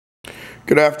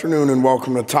Good afternoon and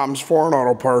welcome to Tom's Foreign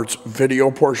Auto Parts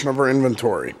video portion of our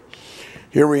inventory.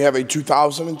 Here we have a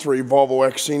 2003 Volvo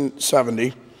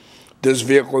XC70. This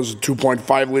vehicle is a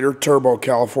 2.5 liter turbo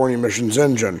California emissions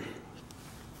engine.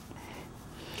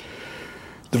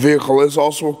 The vehicle is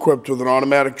also equipped with an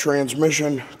automatic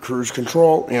transmission, cruise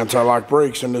control, anti-lock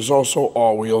brakes, and is also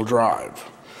all-wheel drive.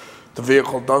 The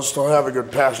vehicle does still have a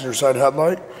good passenger side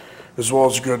headlight, as well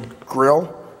as a good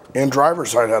grille and driver's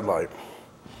side headlight.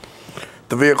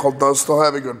 The vehicle does still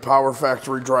have a good power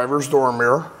factory driver's door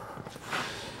mirror,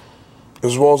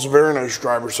 as well as a very nice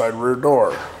driver's side rear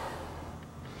door.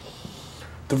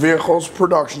 The vehicle's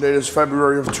production date is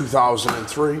February of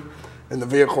 2003, and the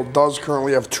vehicle does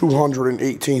currently have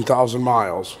 218,000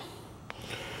 miles.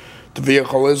 The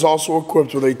vehicle is also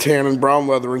equipped with a tan and brown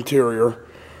leather interior,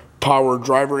 power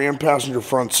driver and passenger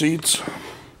front seats,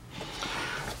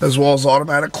 as well as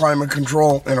automatic climate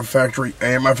control and a factory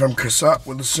AM/FM cassette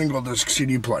with a single disc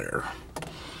CD player.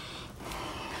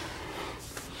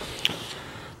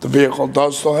 The vehicle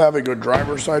does still have a good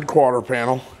driver's side quarter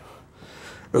panel,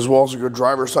 as well as a good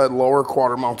driver's side lower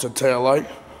quarter mounted taillight.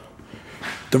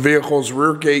 The vehicle's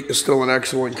rear gate is still in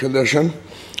excellent condition,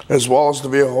 as well as the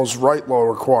vehicle's right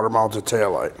lower quarter mounted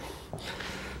taillight.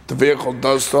 The vehicle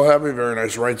does still have a very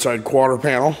nice right side quarter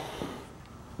panel,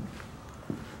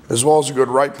 as well as a good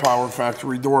right power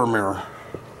factory door mirror.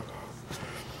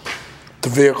 The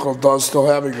vehicle does still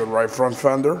have a good right front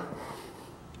fender.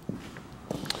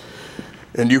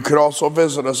 And you could also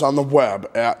visit us on the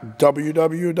web at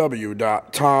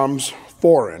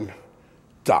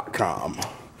www.tomsforeign.com.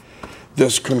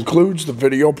 This concludes the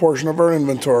video portion of our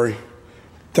inventory.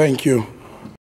 Thank you.